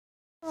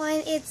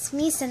everyone, it's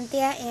me,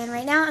 Cynthia, and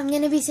right now I'm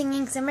going to be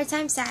singing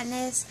Summertime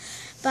Sadness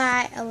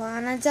by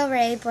Lana Del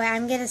Rey, but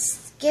I'm going to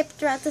skip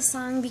throughout the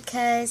song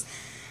because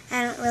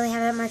I don't really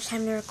have that much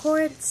time to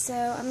record, so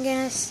I'm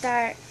going to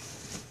start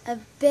a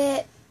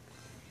bit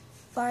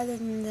farther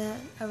than the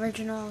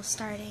original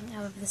starting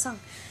of the song.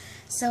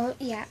 So,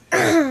 yeah.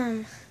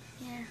 Yeah. 5,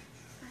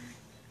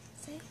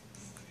 6.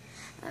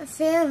 I'm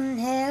feeling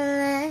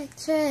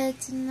electric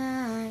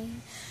tonight.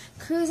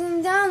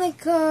 Cruising down the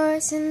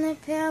course in the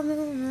pale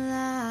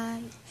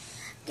moonlight.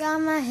 Got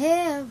my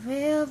hair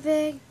real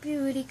big,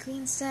 beauty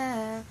queen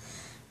style.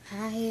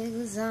 High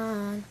heels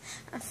on.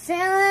 I'm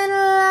feeling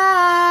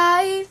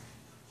alive.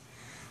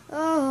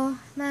 Oh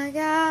my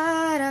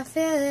God, I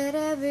feel it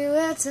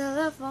everywhere.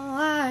 Telephone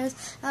wires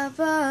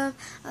above,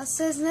 all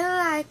sizzling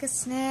like a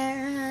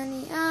snare.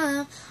 Honey,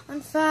 I'm on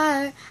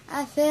fire.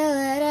 I feel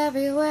it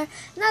everywhere.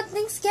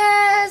 Nothing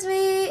scares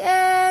me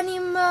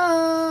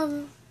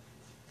anymore.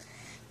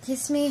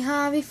 Kiss me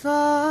hard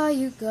before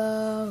you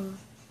go.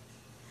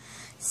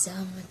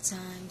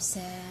 Summertime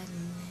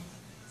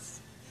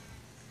sadness.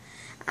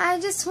 I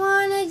just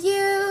wanted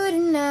you to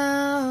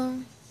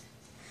know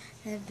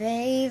that,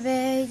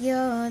 baby,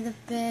 you're the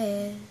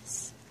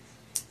best.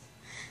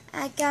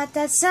 I got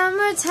that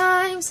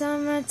summertime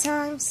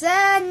sadness.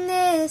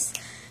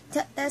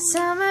 That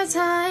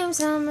summertime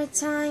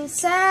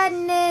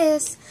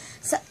sadness.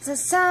 The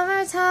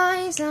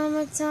summertime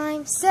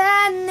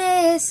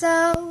sadness.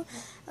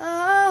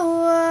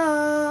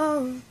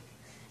 Oh.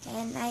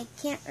 And I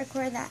can't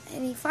record that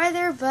any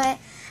farther, but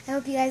I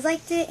hope you guys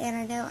liked it, and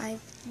I know I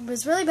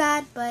was really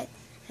bad, but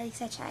at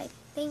least I tried.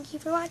 Thank you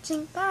for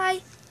watching.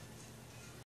 Bye!